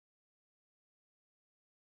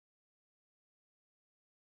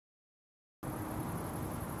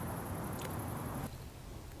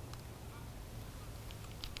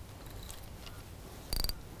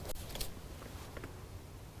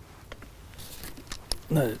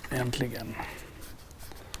Nu äntligen.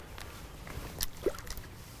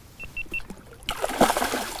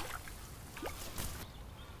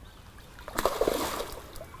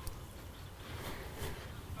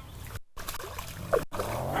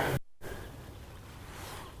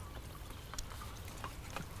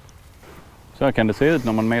 Så här kan det se ut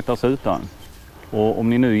när man metar sutaren. Och om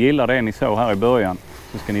ni nu gillar det ni såg här i början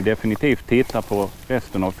så ska ni definitivt titta på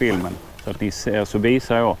resten av filmen så att ni ser, så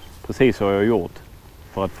visar jag precis vad jag har gjort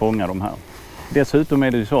för att fånga de här. Dessutom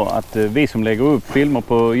är det så att vi som lägger upp filmer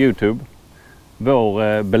på YouTube,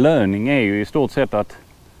 vår belöning är ju i stort sett att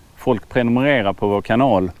folk prenumererar på vår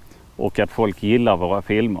kanal och att folk gillar våra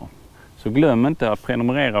filmer. Så glöm inte att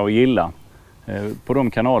prenumerera och gilla på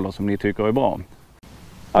de kanaler som ni tycker är bra.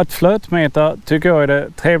 Att flötmäta tycker jag är det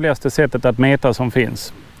trevligaste sättet att mäta som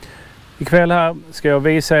finns. Ikväll här ska jag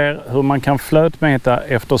visa er hur man kan flötmäta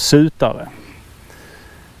efter sutare.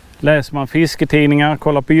 Läser man fisketidningar,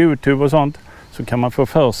 kollar på YouTube och sånt så kan man få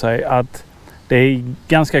för sig att det är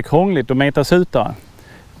ganska krångligt att mäta sutare.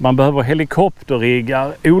 Man behöver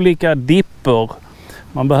helikopterriggar, olika dipper,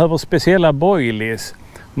 man behöver speciella boilies,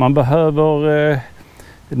 man behöver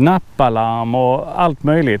nappalarm och allt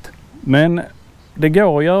möjligt. Men det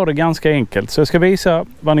går att göra det ganska enkelt. Så jag ska visa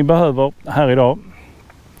vad ni behöver här idag.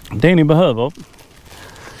 Det ni behöver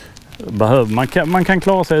man kan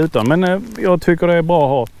klara sig utan, men jag tycker det är bra att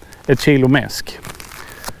ha ett kilo mäsk.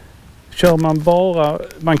 Kör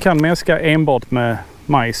man kan mäska enbart med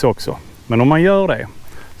majs också. Men om man gör det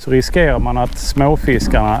så riskerar man att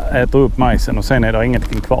småfiskarna äter upp majsen och sen är det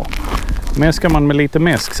ingenting kvar. Mäskar man med lite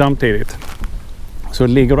mäsk samtidigt så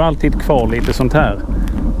ligger det alltid kvar lite sånt här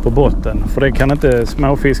på botten. För det kan inte,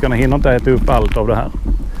 småfiskarna hinner inte äta upp allt av det här.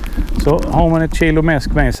 Så har man ett kilo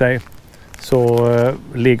mäsk med sig så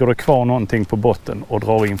ligger det kvar någonting på botten och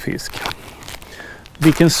drar in fisk.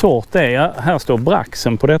 Vilken sort det är, här står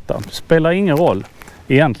braxen på detta. Det spelar ingen roll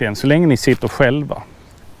egentligen så länge ni sitter själva.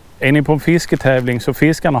 Är ni på en fisketävling så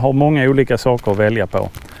fiskarna har många olika saker att välja på.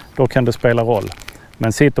 Då kan det spela roll.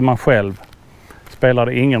 Men sitter man själv spelar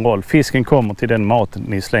det ingen roll. Fisken kommer till den maten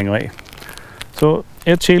ni slänger i. Så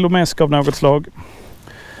ett kilo mäsk av något slag.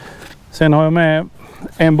 Sen har jag med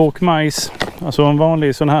en burk majs. Alltså en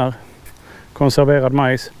vanlig sån här konserverad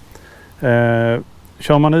majs.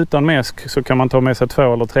 Kör man utan mäsk så kan man ta med sig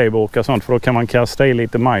 2 eller 3 burkar sånt. För då kan man kasta i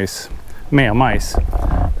lite majs. Mer majs.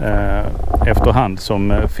 Efterhand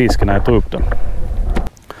som fisken äter upp den.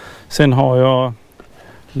 Sen har jag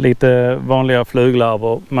lite vanliga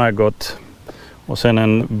fluglarver med gott. Och sen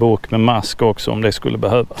en burk med mask också om det skulle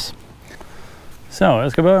behövas. Så,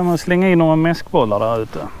 jag ska börja med att slänga in några mäskbollar där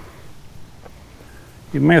ute.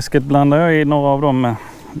 I mäsket blandar jag i några av de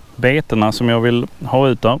beterna som jag vill ha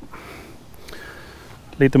ut där.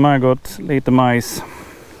 Lite maggot, lite majs.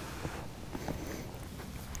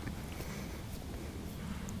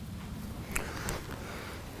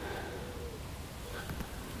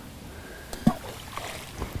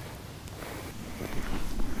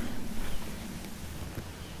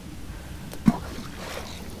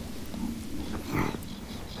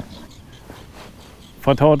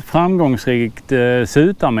 För att ha ett framgångsrikt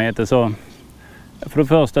sutarmete så för det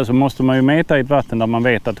första så måste man ju mäta i ett vatten där man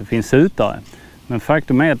vet att det finns sutare. Men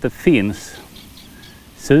faktum är att det finns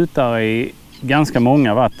sutare i ganska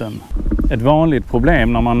många vatten. Ett vanligt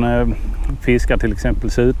problem när man fiskar till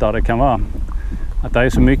exempel sutare det kan vara att det är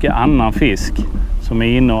så mycket annan fisk som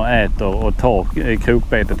är inne och äter och tar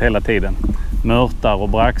krokbetet hela tiden. Mörtar och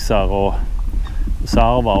braxar och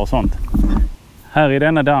sarvar och sånt. Här i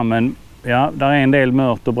denna dammen, ja, där är en del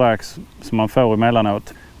mört och brax som man får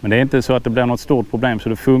emellanåt. Men det är inte så att det blir något stort problem så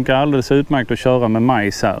det funkar alldeles utmärkt att köra med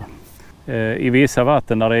majs här. I vissa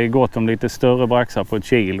vatten där det är gott om lite större braxar på ett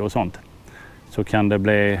kilo och sånt så kan det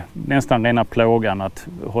bli nästan rena plågan att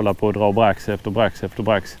hålla på och dra brax efter brax efter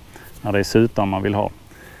brax när det är sutar man vill ha.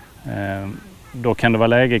 Då kan det vara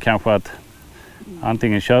läge kanske att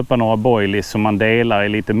antingen köpa några boilies som man delar i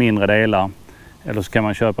lite mindre delar eller så kan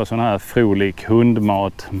man köpa sån här frolik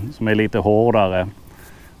hundmat som är lite hårdare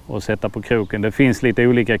och sätta på kroken. Det finns lite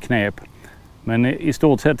olika knep men i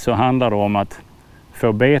stort sett så handlar det om att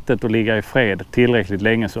få betet att ligga i fred tillräckligt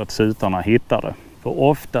länge så att sutarna hittar det. För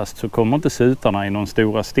oftast så kommer inte sutarna i någon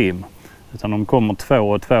stora stim utan de kommer 2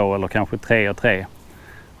 och 2 eller kanske 3 och 3.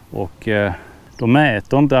 Och de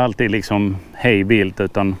äter inte alltid liksom hej vilt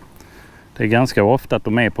utan det är ganska ofta att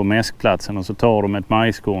de är på mäskplatsen och så tar de ett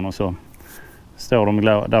majskorn och så står de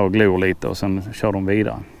där och glor lite och sen kör de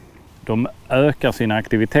vidare. De ökar sin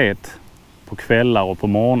aktivitet på kvällar och på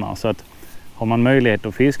morgnar så att har man möjlighet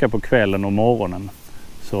att fiska på kvällen och morgonen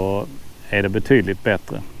så är det betydligt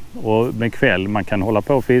bättre. Och med kväll, man kan hålla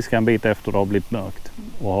på och fiska en bit efter det har blivit mörkt.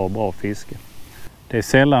 och ha bra fiske. Det är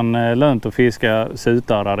sällan lönt att fiska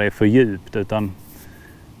sutar där det är för djupt, utan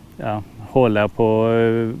hålla på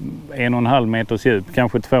 1,5 meters djup,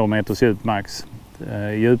 kanske 2 meters djup max.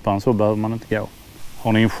 Djupare än så behöver man inte gå.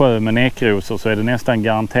 Har ni en sjö med näckrosor så är det nästan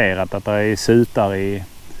garanterat att det är sutar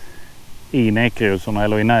i näckrosorna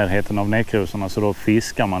eller i närheten av näckrosorna, så då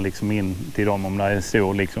fiskar man liksom in till dem om det är en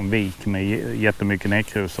stor liksom vik med jättemycket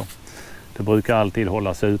näckrosor. Det brukar alltid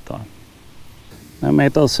hålla sutar. När jag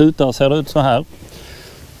mäter sutar ser det ut så här.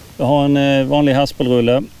 Jag har en vanlig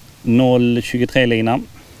haspelrulle, 0,23 lina.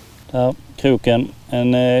 Där kroken,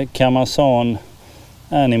 en Kamazan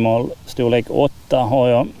Animal, storlek 8 har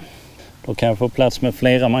jag. Då kan jag få plats med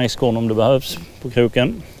flera majskorn om det behövs på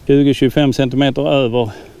kroken. 20-25 cm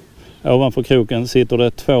ovanför kroken sitter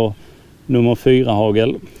det 2 nummer 4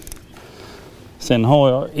 hagel. Sen har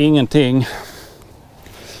jag ingenting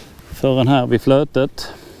förrän här vid flötet.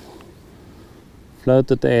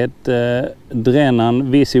 Flötet är ett denna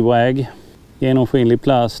visar, genomskinlig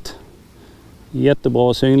plast.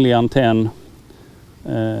 Jättebra synlig antenn.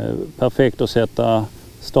 Perfekt att sätta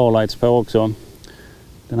starlights på också.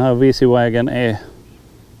 Den här visarwagen är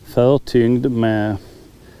förtyngd med,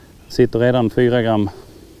 sitter redan 4 gram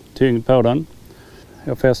tyngd på den.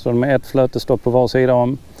 Jag fäster den med ett flötestopp på var sida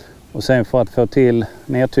om, och sen för att få till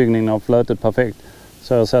nedtyngningen av flötet perfekt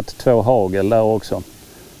så har jag satt 2 hagel där också,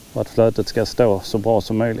 för att flötet ska stå så bra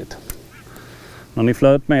som möjligt. När ni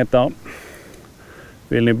flötmätar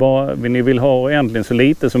vill ni ha egentligen så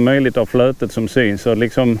lite som möjligt av flötet som syns, så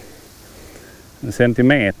liksom 1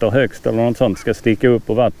 centimeter högst eller något sånt ska sticka upp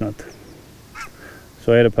på vattnet.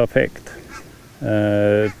 Så är det perfekt.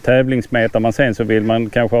 Tävlingsmätar man sen så vill man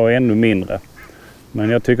kanske ha ännu mindre. Men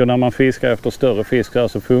jag tycker när man fiskar efter större fiskar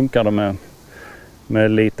så funkar det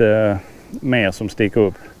med lite mer som sticker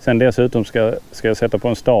upp. Sen dessutom ska jag sätta på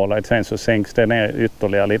en starlight sen, så sänks det ner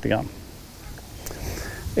ytterligare lite grann.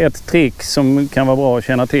 Ett trick som kan vara bra att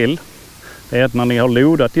känna till är att när ni har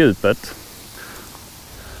lodat djupet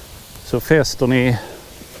så fäster ni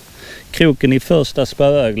kroken i första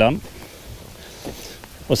spööglan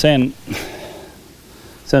och sen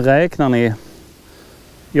räknar ni.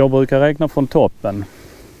 Jag brukar räkna från toppen.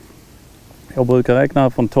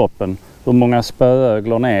 Hur många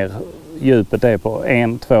spööglor ner djupet är på.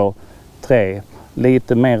 1, 2, 3.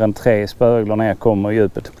 Lite mer än 3 spööglor ner kommer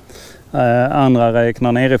djupet. Andra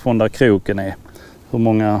räknar nerifrån där kroken är. Hur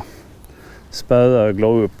många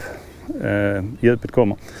spööglor upp djupet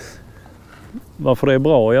kommer. Varför det är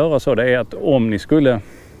bra att göra så, det är att om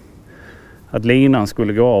att linan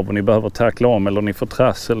skulle gå av och ni behöver tackla om, eller ni får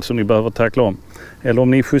trassel så ni behöver tackla om, eller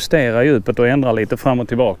om ni justerar djupet och ändrar lite fram och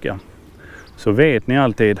tillbaka, så vet ni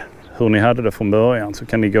alltid hur ni hade det från början, så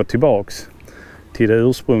kan ni gå tillbaks till det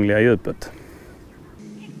ursprungliga djupet.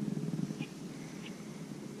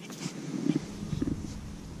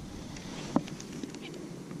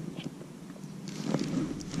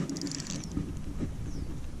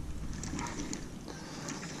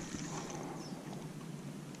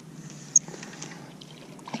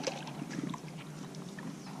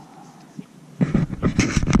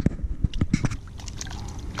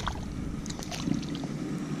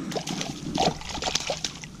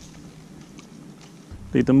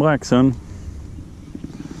 Liten braxen.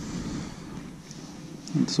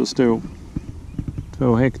 Inte så stor.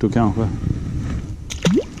 2 hektar kanske.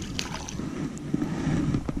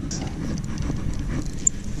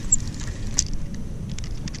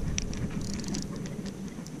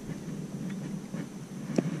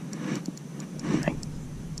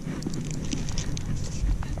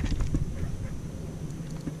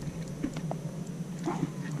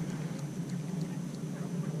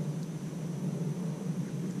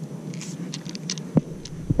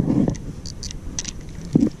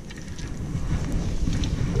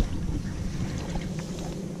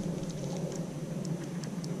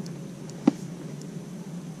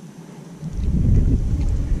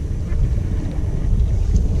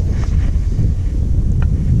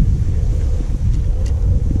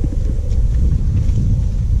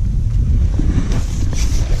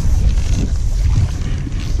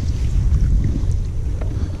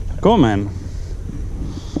 Kom en.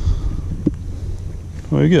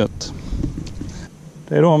 Det var ju gött.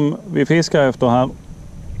 Det är de vi fiskar efter här.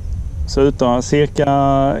 Sutar cirka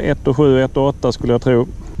 1,7, 1,8 skulle jag tro.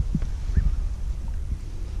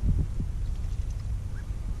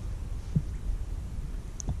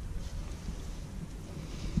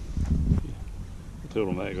 Jag tror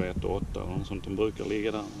de väger 1,8 eller något sånt, de brukar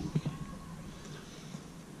ligga där.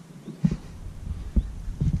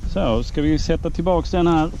 Så ska vi sätta tillbaks den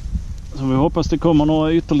här, så vi hoppas det kommer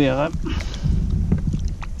några ytterligare.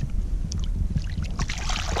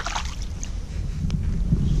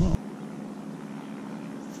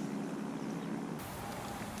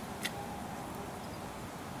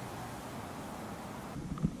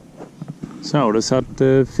 Så det satt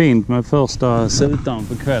fint med första sutaren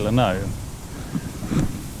för kvällen där ju.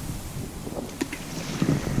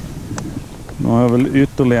 Nu har jag väl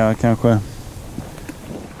ytterligare kanske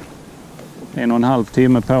 1,5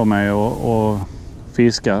 timme på mig och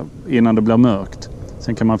fiska innan det blir mörkt.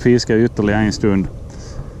 Sen kan man fiska ytterligare en stund.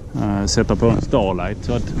 Sätta på en starlight.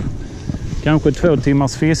 Så att kanske 2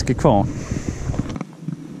 timmars fiske kvar.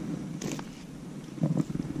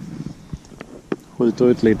 Skjuter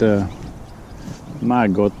ut lite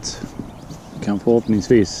maggot. Kan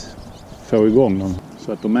förhoppningsvis få igång dem.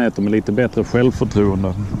 Så att de äter med lite bättre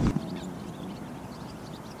självförtroende.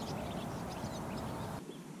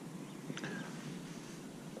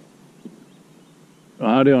 Då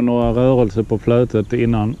hade jag några rörelser på flötet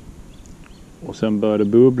innan. Och sen började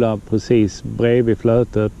bubbla precis bredvid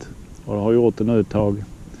flötet. Och det har gjort det nu ett tag.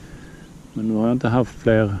 Men nu har jag inte haft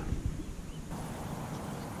fler.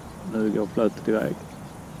 Nu går flötet iväg.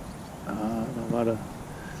 Ja, där var det.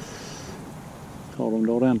 Tar de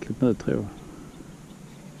det ordentligt nu tror jag.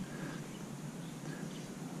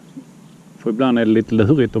 För ibland är det lite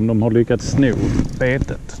lurigt om de har lyckats sno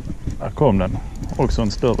betet. Där kom den. Också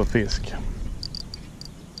en större fisk.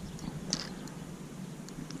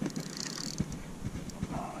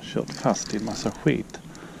 Kört fast i massa skit.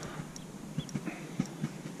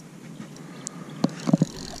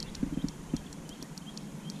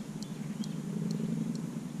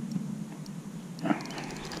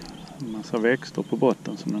 En massa växter på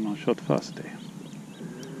botten som den har kört fast i.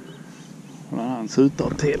 Och den har en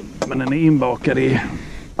sutare till. Men den är inbakad i...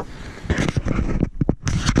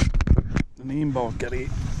 Den är inbakad i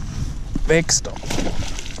växter.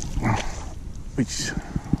 Oj.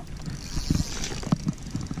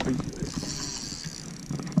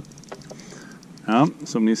 Ja,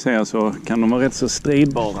 som ni ser så kan de vara rätt så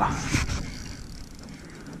stridbara.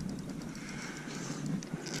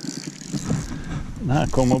 Den här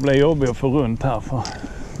kommer att bli jobbig att få runt här för.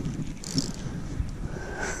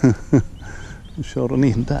 Nu kör den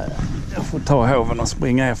in där. Jag får ta hoven och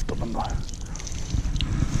springa efter den då.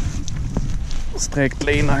 Sträckt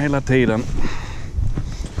lina hela tiden.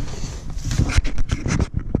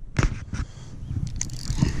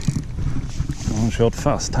 Jag har kört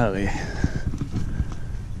fast här i.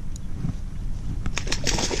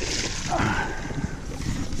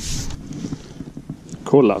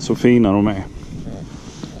 Kolla så fina de är.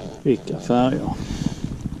 Vilka färger.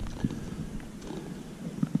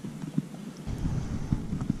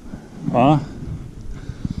 Ja.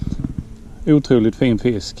 Otroligt fin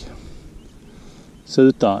fisk.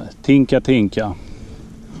 Sutare. Tinka.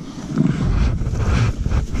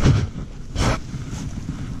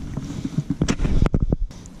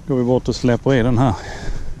 Går vi bort och släpper i den här.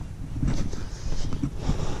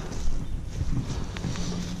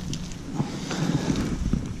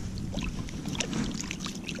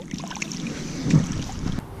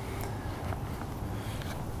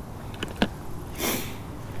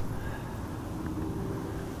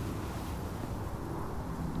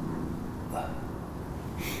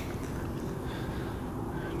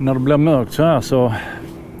 När det blir mörkt så här så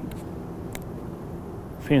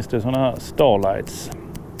finns det såna här starlights.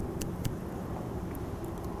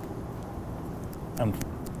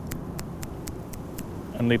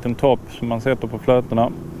 En liten topp som man sätter på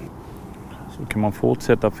flötena. Så kan man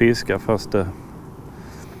fortsätta fiska fast det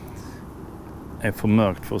är för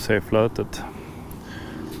mörkt för att se flötet.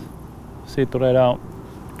 Sitter det där.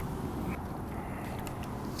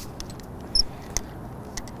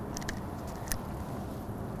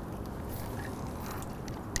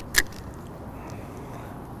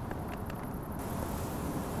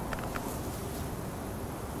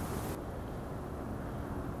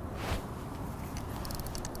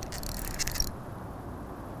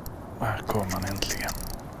 Här kommer man äntligen.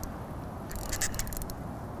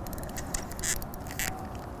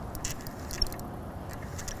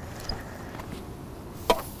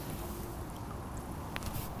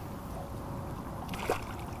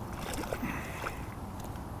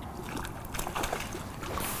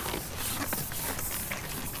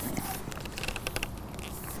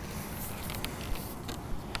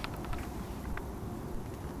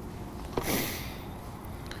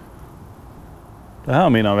 Det här,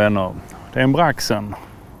 mina vänner, det är en braxen.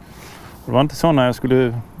 Det var inte så när jag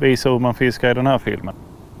skulle visa hur man fiskar i den här filmen.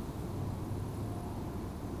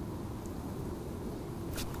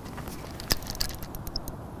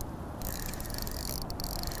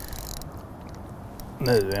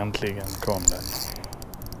 Nu äntligen kom den.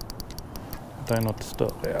 Det är något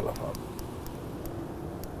större i alla fall.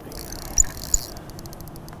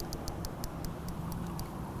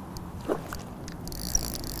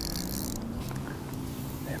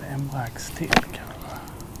 En brax till kanske.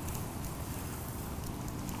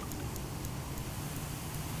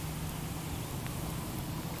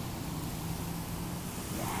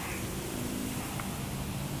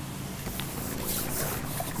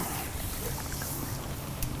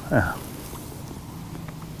 Ja.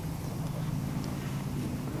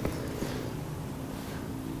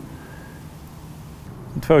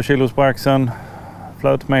 2 kilos braxen,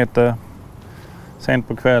 flötmete, sent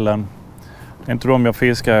på kvällen. Det är inte de jag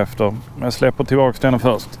fiskar efter, men jag släpper tillbaka den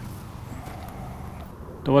först.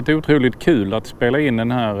 Det har varit otroligt kul att spela in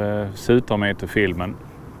den här sutarmeterfilmen.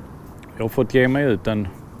 Jag har fått ge mig ut den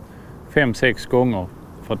 5-6 gånger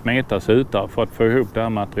för att meta sutar, för att få ihop det här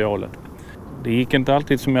materialet. Det gick inte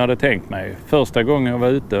alltid som jag hade tänkt mig. Första gången jag var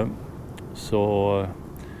ute så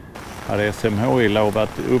hade SMHI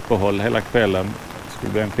lovat uppehåll hela kvällen. Det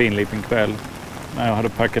skulle bli en fin liten kväll. När jag hade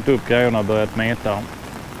packat upp grejerna och börjat meta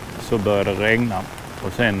så började det regna.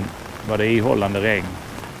 Och sen var det ihållande regn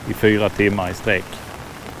i 4 timmar i sträck.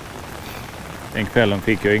 Den kvällen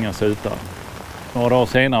fick jag inga sutar. Några dagar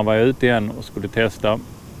senare var jag ute igen och skulle testa.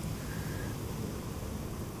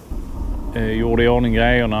 Gjorde i ordning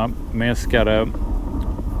grejerna, mäskade,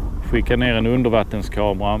 skickade ner en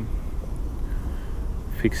undervattenskamera.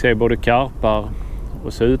 Fick se både karpar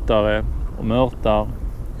och sutare och mörtar.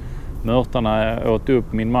 Mörtarna åt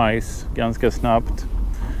upp min majs ganska snabbt.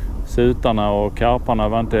 Sutarna och karparna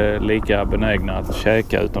var inte lika benägna att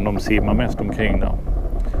käka, utan de simmar mest omkring där.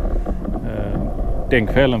 Den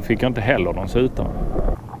kvällen fick jag inte heller någon sutar.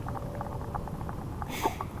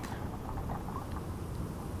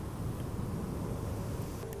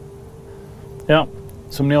 Ja,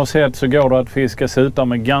 som ni har sett så går det att fiska sutar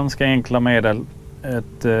med ganska enkla medel.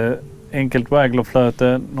 Ett enkelt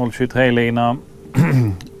wagglerflöte, 0,23 lina,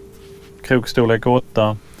 krok storlek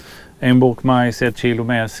 8, en burk majs, 1 kilo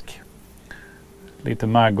mäsk, lite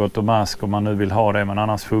maggot och mask om man nu vill ha det, men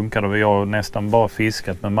annars funkar det. Jag har nästan bara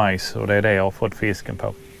fiskat med majs och det är det jag har fått fisken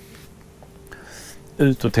på.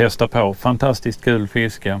 Ut och testa på, fantastiskt kul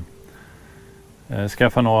fiske.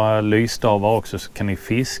 Skaffa några lysstavar också så kan ni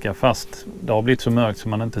fiska fast det har blivit så mörkt så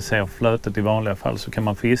man inte ser flötet i vanliga fall, så kan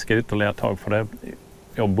man fiska ytterligare tag för det.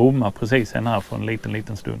 Jag bommar precis en här för en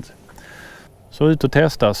liten stund. Så ut och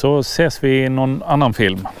testa, så ses vi i någon annan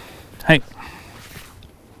film. Hej!